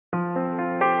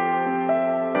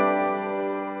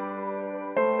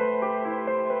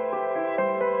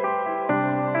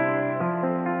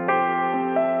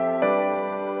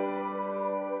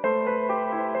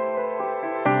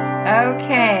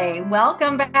Okay,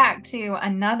 welcome back to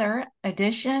another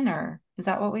edition, or is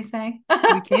that what we say?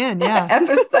 We can, yeah.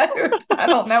 Episode. I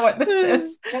don't know what this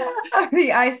is. Of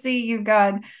the I See You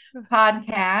God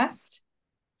podcast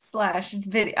slash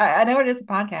video. I know it is a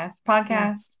Yeah.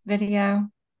 podcast, video,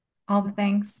 all the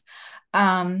things.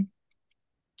 Um,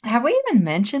 have we even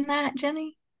mentioned that,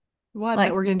 Jenny? What, that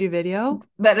Like we're gonna do video?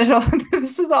 that it'll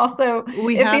this is also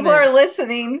We if people are haven't.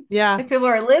 listening, Yeah. if people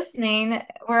are listening,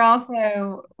 we're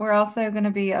also going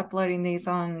to be uploading these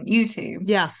on YouTube.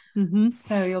 Yeah.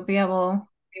 So you'll be able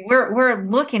we're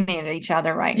looking at each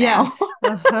other right now. Yes.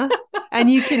 Uh-huh.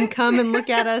 And you can come and look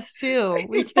at us too.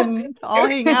 We can all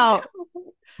hang out.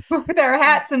 With our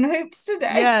hats and hoops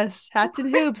today. Yes. Hats and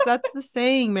hoops. That's the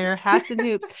saying, Mayor. Hats and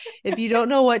hoops. If you don't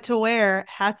know what to wear,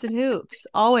 hats and hoops.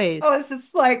 Oh, Always. it's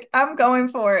just like I'm going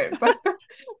for it. But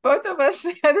both of us,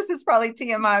 this is probably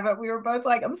TMI, but we were both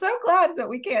like, I'm so glad that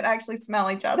we can't actually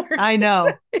smell each other I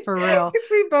know. For real. because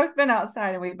we've both been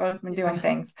outside and we've both been doing Yeah.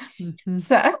 things. hmm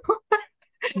So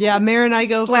Yeah. Mayor and I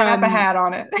go slap a from, hat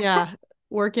on it. yeah,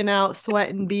 working out,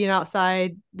 sweating, being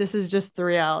outside. This is just the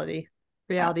reality.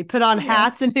 Reality. Put on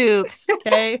hats Yes, and hoops.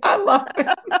 Okay. I love it.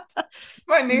 It's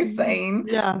my new saying.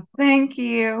 Yeah. Thank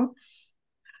you.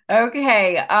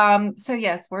 Okay. So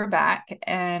yes, we're back.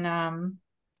 And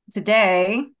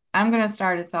today I'm gonna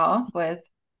start us off with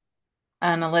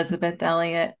an Elizabeth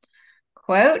Elliot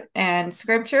quote and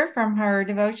scripture from her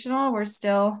devotional. This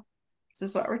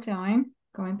is what we're doing.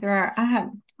 Going through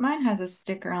mine has a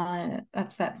sticker on it. It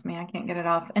upsets me. I can't get it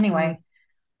off. Mm. Anyway,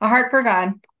 A Heart for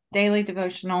God, daily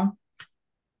devotional.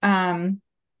 Um,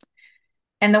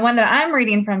 and the one that I'm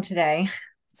reading from today.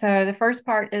 So the first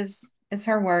part is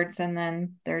her words, and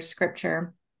then there's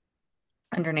scripture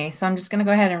underneath. So I'm just going to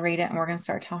go ahead and read it, and we're going to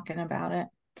start talking about it.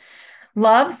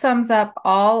 Love sums up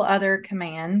all other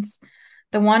commands.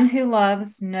 The one who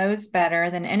loves knows better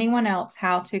than anyone else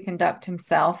how to conduct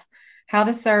himself, how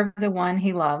to serve the one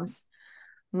he loves.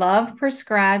 Love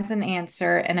prescribes an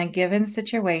answer in a given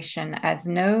situation as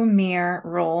no mere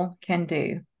rule can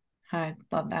do. I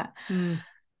love that. Mm.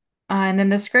 And then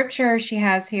the scripture she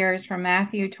has here is from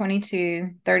Matthew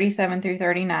 22:37 through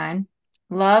 39.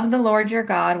 Love the Lord your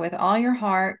God with all your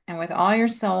heart and with all your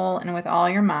soul and with all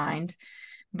your mind.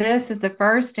 This is the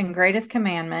first and greatest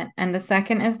commandment, and the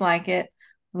second is like it.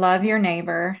 Love your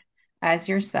neighbor as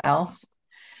yourself.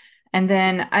 And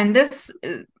then, and this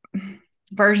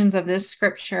versions of this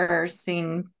scripture are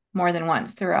seen more than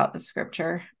once throughout the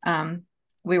scripture.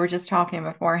 We were just talking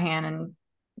beforehand, and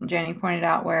Jenny pointed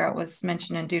out where it was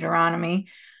mentioned in Deuteronomy.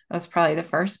 That was probably the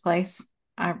first place,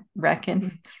 I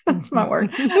reckon. That's my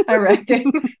word. I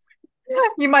reckon.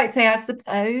 You might say, I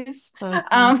suppose. Uh-huh.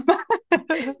 Um,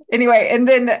 anyway, and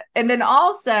then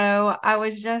also I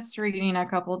was just reading a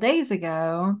couple days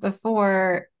ago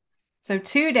before, so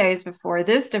 2 days before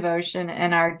this devotion,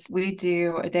 and our we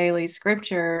do a daily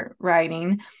scripture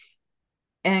writing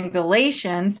in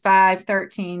Galatians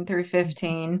 5:13 through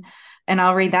 15. And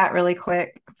I'll read that really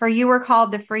quick. For you were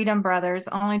called to freedom, brothers.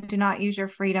 Only do not use your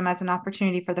freedom as an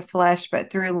opportunity for the flesh,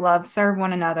 but through love serve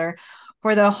one another.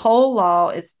 For the whole law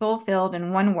is fulfilled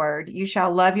in one word: you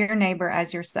shall love your neighbor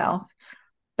as yourself.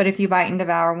 But if you bite and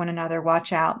devour one another,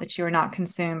 watch out that you are not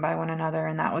consumed by one another.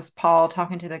 And that was Paul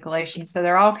talking to the Galatians. So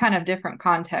they're all kind of different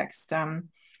contexts.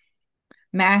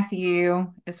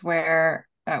 Matthew is where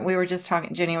we were just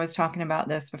talking, Jenny was talking about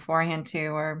this beforehand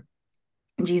too, where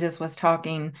Jesus was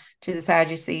talking to the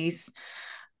Sadducees.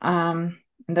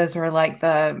 Those were like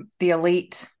the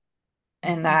elite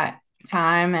in that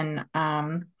time,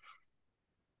 and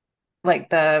like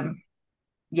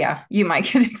yeah, you might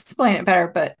could explain it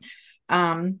better, but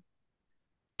um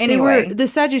anyway, The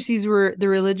Sadducees were the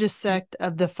religious sect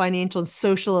of the financial and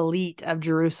social elite of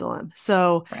Jerusalem.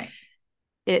 So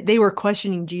right, they were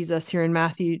questioning Jesus here in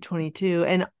Matthew 22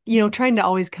 and, trying to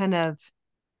always kind of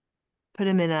put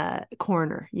him in a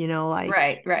corner, like,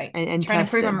 right, and trying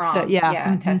to test prove him him. So, wrong, yeah.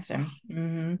 yeah, test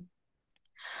him.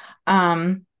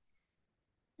 Um,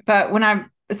 but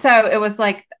so it was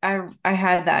like I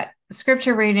had that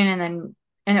scripture reading,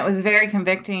 and it was very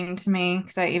convicting to me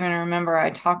because I even remember I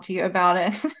talked to you about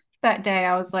it that day.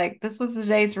 I was like, this was the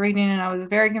day's reading, and I was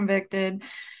very convicted.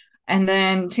 And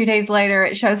then 2 days later,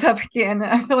 it shows up again.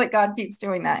 I feel like God keeps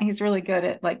doing that. He's really good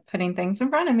at like putting things in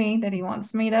front of me that He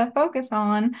wants me to focus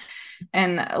on.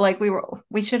 And like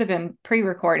we should have been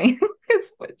pre-recording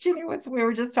because we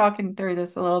were just talking through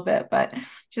this a little bit, but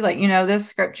she's like, this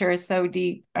scripture is so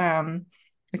deep.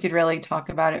 We could really talk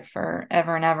about it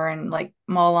forever and ever, and like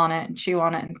mull on it and chew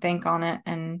on it and think on it,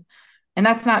 and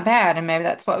that's not bad. And maybe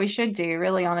that's what we should do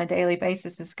really on a daily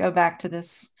basis, is go back to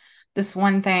this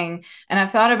one thing. And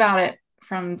I've thought about it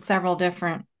from several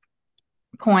different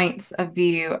points of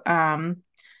view,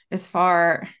 as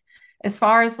far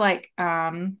as like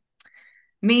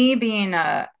me being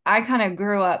I kind of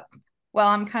grew up, well,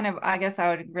 I'm kind of, I guess I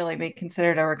would really be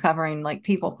considered a recovering like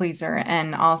people pleaser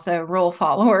and also rule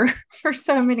follower for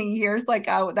so many years. Like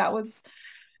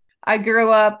I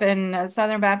grew up in a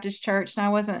Southern Baptist church,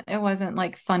 and it wasn't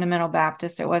like fundamental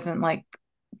Baptist. It wasn't like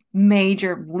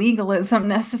major legalism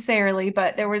necessarily,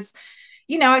 but there was,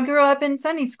 I grew up in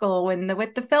Sunday school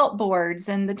with the felt boards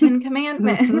and the Ten Mm-hmm,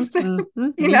 Commandments.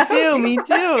 mm-hmm. Me too. Me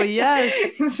too. Yes.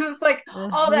 It's just like all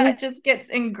Uh-huh. that just gets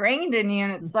ingrained in you,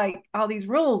 and it's like all these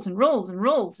rules and rules and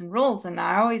rules and rules. And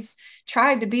I always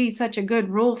tried to be such a good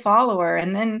rule follower,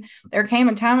 and then there came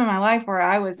a time in my life where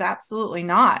I was absolutely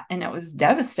not, and it was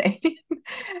devastating.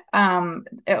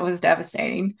 It was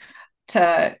devastating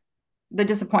to the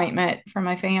disappointment from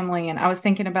my family. And I was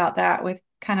thinking about that with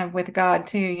kind of with God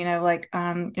too, like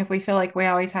if we feel like we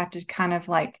always have to kind of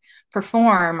like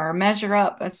perform or measure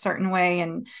up a certain way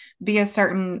and be a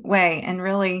certain way. And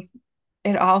really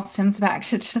it all stems back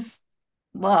to just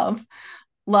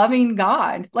loving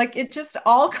God. Like it just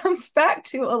all comes back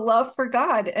to a love for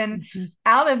God. And Mm-hmm.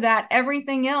 out of that,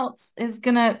 everything else is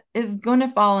gonna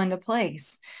fall into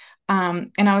place.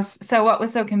 And so what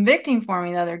was so convicting for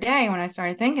me the other day when I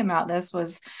started thinking about this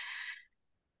was,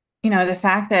 the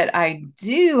fact that I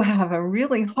do have a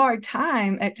really hard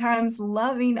time at times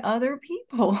loving other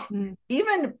people, Mm-hmm.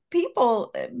 even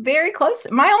people very close,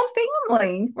 my own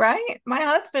family, right? My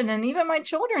husband and even my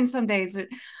children some days.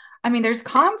 I mean, there's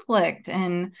conflict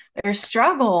and there's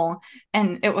struggle.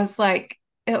 And it was like,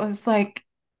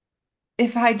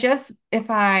 if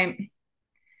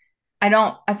I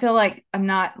don't, I feel like I'm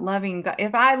not loving God.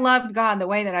 If I loved God the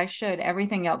way that I should,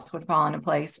 everything else would fall into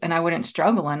place and I wouldn't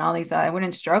struggle in I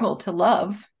wouldn't struggle to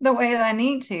love the way that I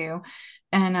need to.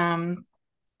 And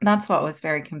that's what was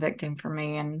very convicting for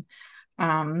me. And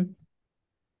um,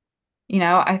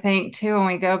 I think too, when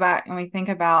we go back and we think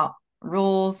about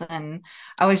rules, and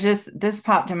this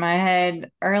popped in my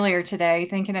head earlier today,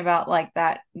 thinking about like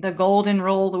the golden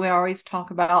rule that we always talk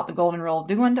about, the golden rule,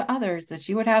 do unto others as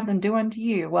you would have them do unto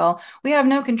you. Well, we have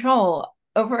no control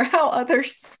over how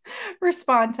others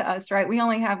respond to us, right? We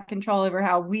only have control over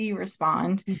how we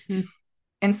respond. Mm-hmm.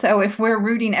 And so if we're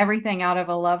rooting everything out of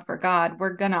a love for God,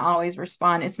 we're going to always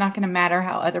respond. It's not going to matter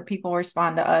how other people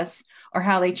respond to us or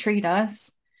how they treat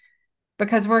us,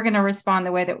 because we're going to respond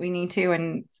the way that we need to,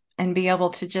 and be able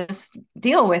to just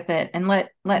deal with it and let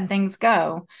things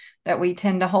go that we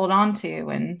tend to hold on to.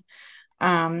 And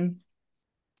um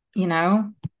you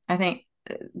know I think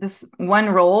this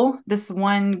one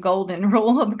golden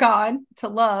rule of God to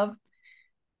love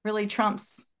really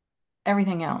trumps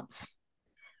everything else.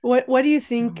 What do you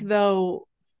think So though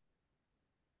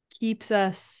keeps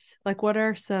us, like what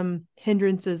are some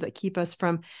hindrances that keep us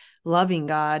from loving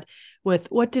God? With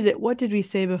what did we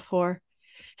say before?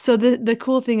 So the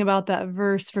cool thing about that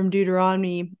verse from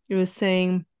Deuteronomy, it was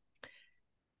saying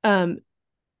um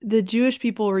the Jewish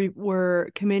people were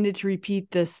commanded to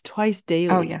repeat this twice oh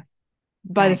daily yeah,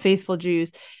 by the right, faithful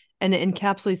Jews, and it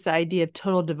encapsulates the idea of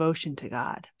total devotion to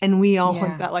God. And we all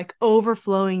want yeah, that like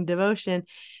overflowing devotion,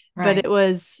 but right, it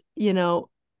was,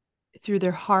 through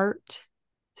their heart,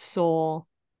 soul,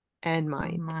 and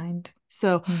mind. mind.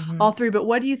 So Mm-hmm. all three. But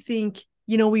what do you think?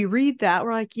 We read that,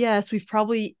 we're like, yes, we've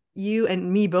probably, you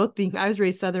and me both being, I was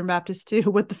raised Southern Baptist too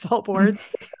with the felt boards.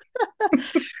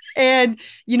 And,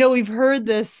 we've heard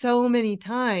this so many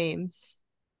times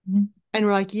and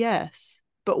we're like, yes.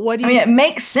 But what do I you mean, it think?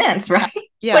 makes sense, Yeah. right?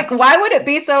 Yeah. Like, why would it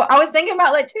be so? I was thinking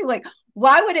about that too. Like,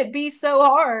 why would it be so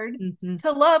hard Mm-hmm.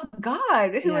 to love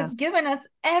God who Yeah. has given us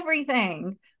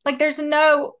everything? Like,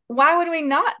 why would we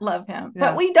not love him?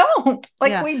 But Yeah. we don't.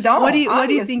 Like, Yeah. we don't,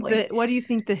 obviously. What do you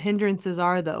think the hindrances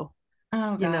are though?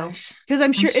 Oh, You know, gosh. because I'm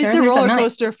I'm sure it's sure a there's a roller million.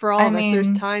 coaster for all I of us. There's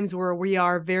mean, times where we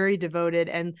are very devoted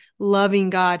and loving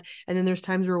God, and then there's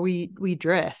times where we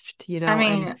drift, I and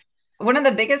mean, one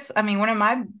of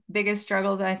my biggest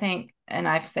struggles, I think, and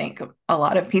I think a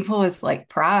lot of people, is like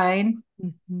pride.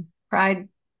 Mhm. Pride,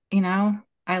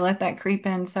 I let that creep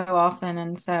in so often.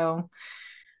 And so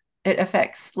it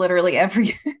affects literally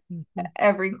every Mhm.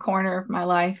 every corner of my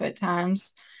life at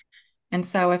times. And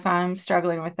so if I'm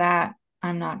struggling with that,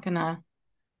 I'm not gonna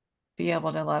be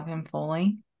able to love him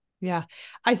fully. Yeah,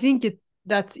 I think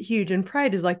that's huge, and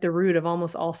pride is like the root of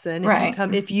almost all sin. Right.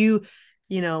 If you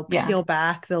Yeah. peel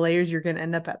back the layers, you're going to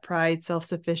end up at pride,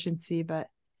 self-sufficiency. But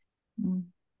Mm.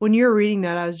 when you were reading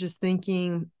that, I was just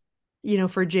thinking,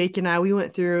 for Jake and I, we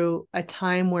went through a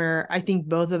time where I think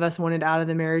both of us wanted out of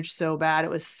the marriage so bad. It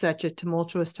was such a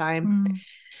tumultuous time. Mm.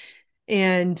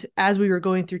 And as we were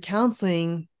going through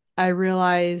counseling, I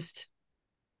realized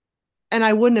and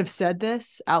I wouldn't have said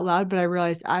this out loud, but I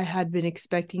realized I had been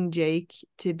expecting Jake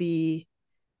to be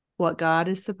what God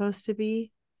is supposed to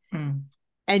be. Mm.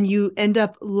 And you end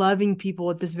up loving people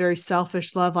with this very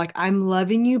selfish love. Like, I'm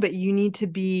loving you, but you need to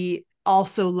be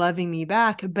also loving me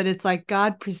back. But it's like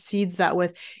God precedes that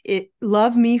with it,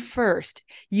 love me first.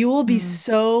 You will be Mm.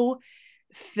 so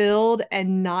filled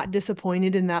and not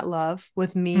disappointed in that love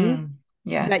with me Mm.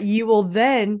 that Yes. you will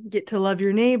then get to love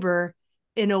your neighbor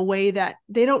in a way that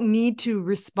they don't need to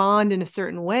respond in a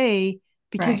certain way,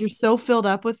 because Right. you're so filled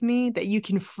up with me that you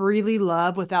can freely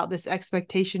love without this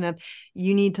expectation of,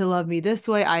 you need to love me this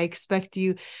way. I expect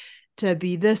you to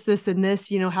be this, this, and this,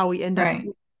 how we end up, Right.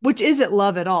 which isn't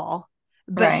love at all.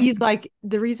 But Right. he's like,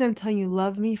 the reason I'm telling you,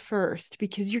 love me first,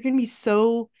 because you're going to be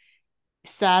so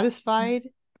satisfied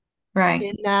Right.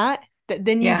 in that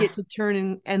then you Yeah. get to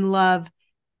turn and love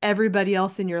everybody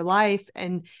else in your life.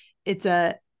 And it's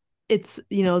a it's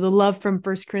the love from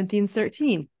First Corinthians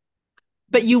 13.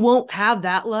 But you won't have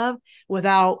that love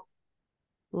without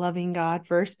loving God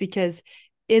first, because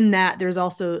in that there's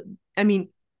also, I mean,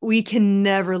 we can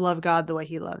never love God the way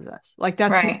he loves us. Like,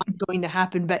 that's not Right. going to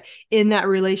happen. But in that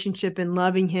relationship and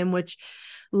loving him, which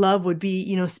love would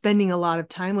be, spending a lot of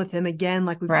time with him. Again,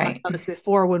 like we've talked Right. about this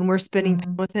before, when we're spending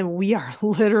time Mhm. with him, we are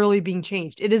literally being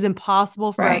changed. It is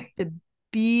impossible for us Right. to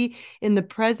be in the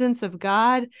presence of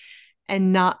God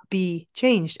and not be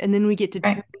changed. And then we get to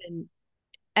turn Right.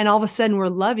 and all of a sudden we're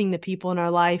loving the people in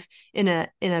our life in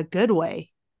a good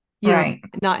way, Right.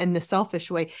 not in the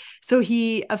selfish way. So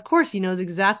he, of course, he knows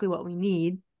exactly what we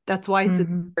need. That's why it's a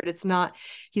Mhm. word. It's not,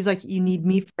 he's like, you need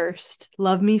me first,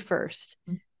 love me first,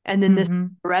 and then the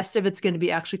Mhm. rest of it's going to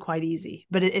be actually quite easy.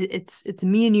 But it's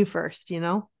me and you first.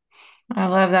 I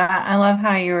love that. I love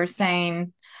how you were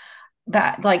saying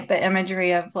that, like the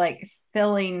imagery of like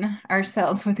filling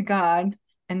ourselves with God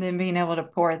and then being able to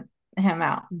pour him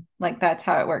out. Like that's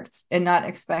how it works, and not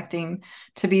expecting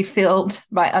to be filled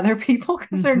by other people,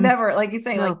 because they're Mm-hmm. never, like you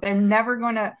say, like No. they're never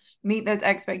going to meet those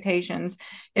expectations.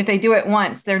 If they do it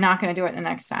once, they're not going to do it the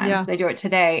next time. If Yeah. they do it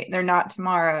today, they're not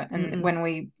tomorrow. And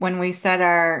Mm-mm. when we set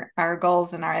our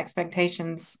goals and our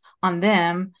expectations on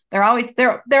them, they're always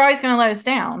going to let us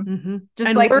down, Mm-hmm. just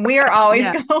And like we're we are always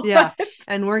yes, going to yeah, let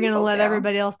and we're gonna people let down.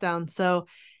 everybody else down. So,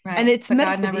 and Right. it's But meant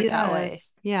God to never be that way.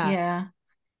 does. Yeah. Yeah.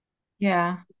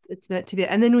 Yeah. It's meant to be.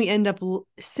 And then we end up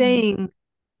saying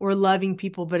we're loving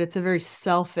people, but it's a very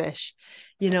selfish.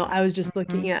 I was just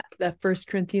looking Mhm. at that First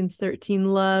Corinthians 13.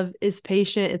 Love is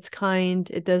patient, it's kind,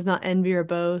 it does not envy or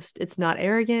boast, it's not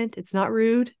arrogant, it's not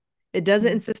rude, it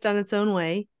doesn't insist on its own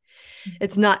way,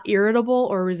 it's not irritable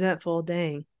or resentful.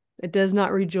 Dang. It does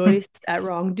not rejoice at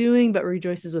wrongdoing, but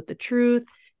rejoices with the truth.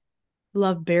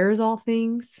 Love bears all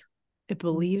things. It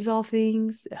believes all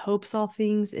things. It hopes all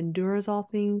things, endures all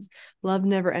things. Love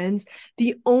never ends.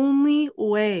 The only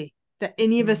way that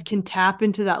any of us can tap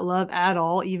into that love at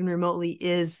all, even remotely,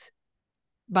 is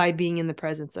by being in the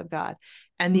presence of God.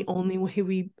 And the only way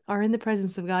we are in the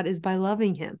presence of God is by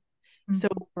loving him. So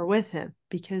we're with him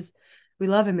because we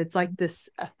love him. It's like this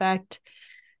effect.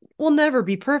 We'll never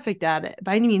be perfect at it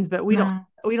by any means, but we don't No.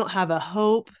 we don't have a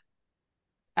hope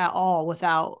at all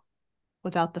without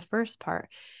the first part.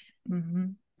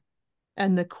 Mhm.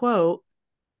 And the quote,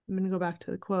 I'm going to go back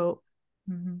to the quote.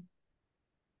 Mhm.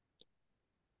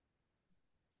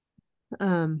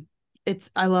 Um,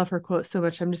 I love her quote so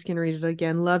much. I'm just going to read it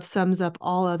again. Love sums up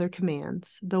all other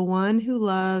commands. The one who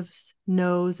loves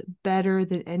knows better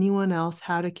than anyone else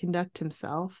how to conduct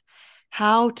himself,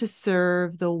 how to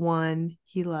serve the one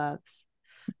he loves.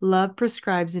 Love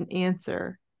prescribes an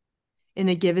answer in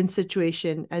a given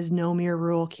situation as no mere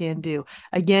rule can do.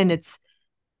 Again,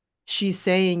 she's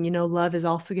saying, love is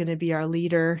also going to be our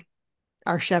leader,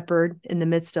 our shepherd in the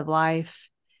midst of life,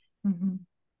 Mhm.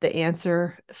 the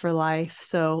answer for life.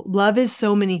 So love is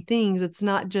so many things. It's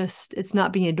not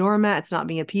being a doormat. It's not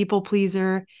being a people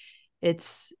pleaser.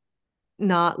 It's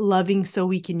not loving so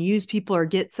we can use people or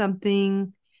get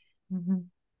something. Mhm.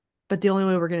 But the only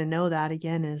way we're going to know that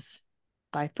again is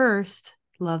by first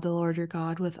love the Lord your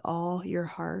God with all your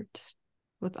heart,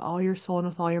 with all your soul, and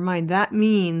with all your mind. That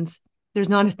means there's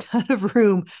not a ton of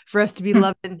room for us to be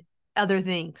loving other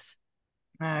things,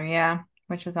 Oh, yeah,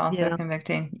 which is you also know,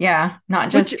 convicting. Yeah, not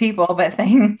which, just people, but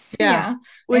things. yeah, Yeah,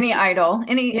 any which, idol,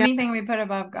 yeah. anything we put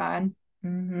above God.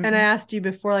 And I Hmm. asked you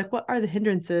before, like, what are the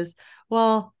hindrances?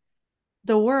 Well,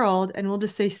 the world, and we'll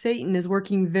just say Satan, is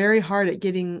working very hard at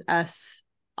getting us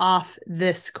off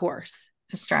this course,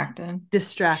 Distracted.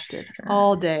 distracted Sure.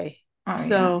 all day. Oh yeah.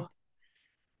 So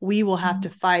we will have to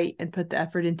Mhm. fight and put the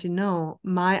effort into, no,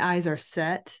 my eyes are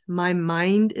set, my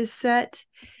mind is set,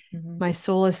 Mhm. my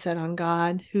soul is set on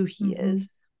God, who he Mhm. is.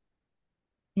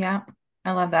 Yeah.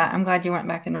 I love that. I'm glad you went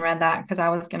back and read that because I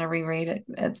was going to reread it,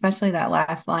 especially that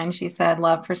last line. She said,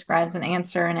 "Love prescribes an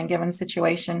answer in a given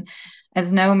situation,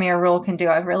 as no mere rule can do."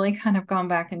 I've really kind of gone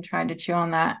back and tried to chew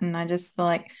on that. And I just feel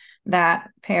like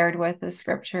that paired with the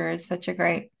scripture is such a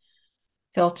great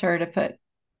filter to put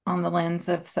on the lens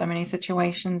of so many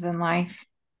situations in life.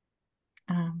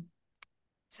 Um,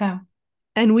 so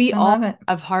And we I all love it.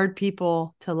 have hard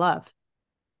people to love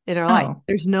in our life. Oh,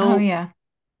 There's oh, no, yeah.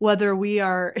 whether we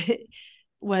are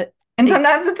what And it,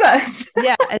 sometimes it's us.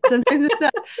 yeah, and sometimes it's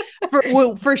us.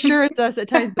 For sure it's us at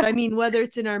times, but I mean whether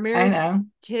it's in our I marriage, know.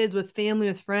 kids, with family,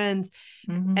 with friends,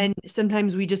 Hmm. and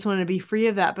sometimes we just want to be free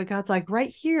of that. But God's like, right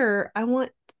here, I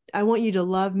want you to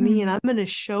love me, and Hmm. I'm going to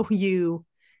show you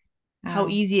how Oh.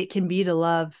 easy it can be to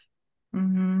love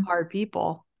Hmm. hard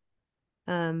people.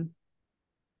 Um,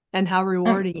 and how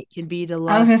rewarding it can be to I was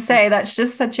love. going to say that's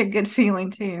just such a good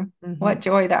feeling too. Mhm. What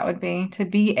joy that would be to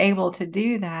be able to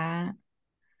do that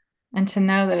and to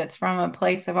know that it's from a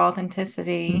place of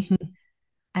authenticity Mhm.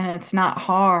 and it's not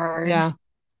hard, Yeah.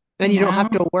 And you you don't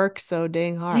have know? to work so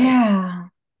dang hard. Yeah. I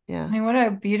Yeah. mean, what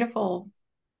a beautiful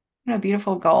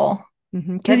goal.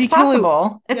 Because It's you can only,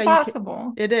 possible. It's yeah, you can,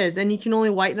 possible. it is. And you can only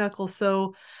white knuckle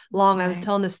so long. I was Right.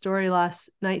 telling a story last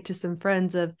night to some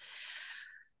friends of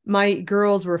my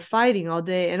girls were fighting all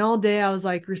day. And all day I was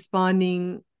like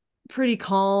responding pretty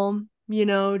calm,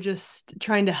 just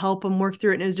trying to help them work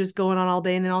through it. And it was just going on all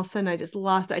day. And then all of a sudden I just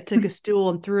lost. I took a stool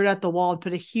and threw it at the wall and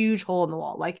put a huge hole in the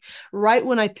wall. Like right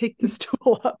when I picked the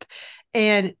stool up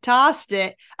and tossed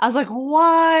it, I was like,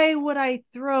 why would I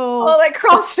throw Oh, that a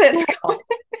CrossFit's going. stool?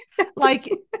 Like,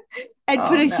 and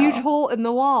put Oh a huge no. hole in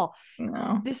the wall.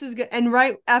 No. This is good. And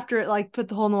right after it like put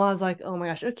the hole in the wall, I was like, oh my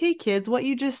gosh, okay, kids, what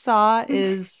you just saw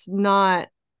is not,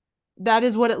 that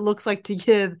is what it looks like to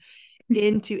give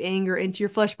into anger, into your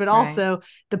flesh. But Right. also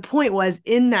the point was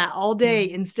in that all day,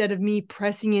 instead of me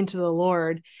pressing into the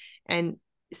Lord and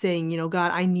saying,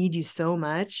 God, I need you so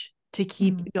much to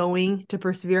keep Mm-hmm. going, to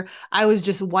persevere, I was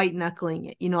just white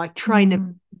knuckling it, like trying to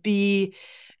Mm-hmm. be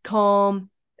calm.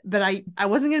 But I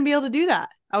wasn't going to be able to do that.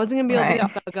 I wasn't going to be able to do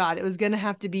Right. that without God. It was going to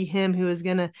have to be Him who was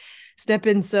going to step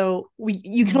in. So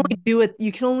you can only Mm-hmm. do it.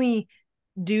 You can only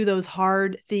do those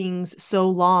hard things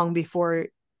so long before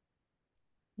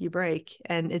you break.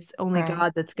 And it's only Right.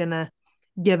 God that's going to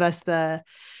give us the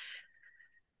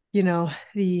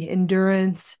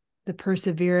endurance, the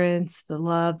perseverance, the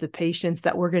love, the patience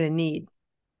that we're going to need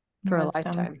for a Wisdom.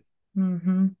 lifetime.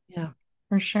 Mm-hmm. Yeah.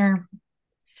 For sure.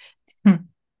 Hmm.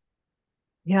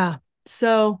 Yeah.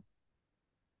 So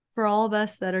for all of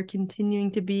us that are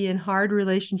continuing to be in hard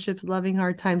relationships, loving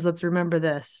hard times, let's remember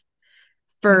this.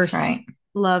 That's First, right.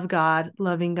 love God.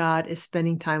 Loving God is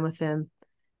spending time with Him.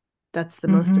 That's the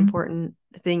most Mm-hmm. important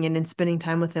thing. And in spending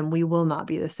time with Him, we will not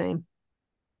be the same.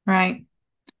 Right.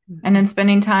 And Mhm. then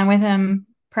spending time with him,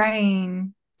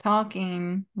 praying,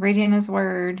 talking, reading his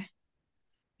word.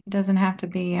 It doesn't have to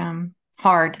be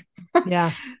hard. I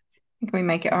Yeah. think we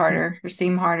make it Mhm. harder or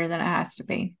seem harder than it has to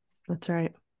be. That's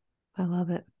right. I love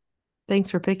it. Thanks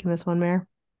for picking this one, Mare.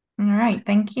 All right.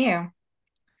 Thank you. Yeah.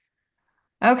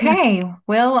 Okay.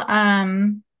 Well,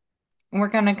 we're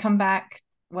gonna come back.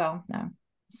 Well, no,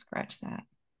 scratch that.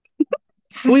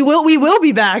 We will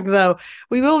be back though.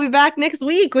 We will be back next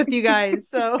week with you guys.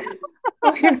 So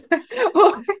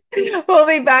we'll, we'll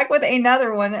be back with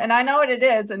another one. And I know what it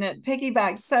is, and it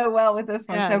piggybacks so well with this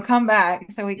one. So yes. come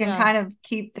back so we can Yeah. kind of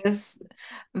keep this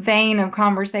vein of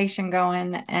conversation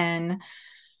going. And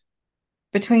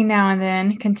between now and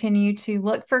then, continue to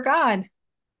look for God.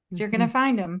 You're going to Mhm.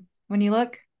 find him. When you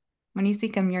look, when you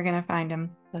seek him, you're going to find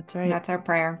him. That's And right. that's our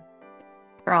prayer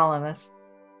for all of us.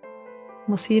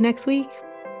 We'll see you next week.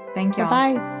 Thank Bye y'all.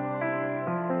 bye.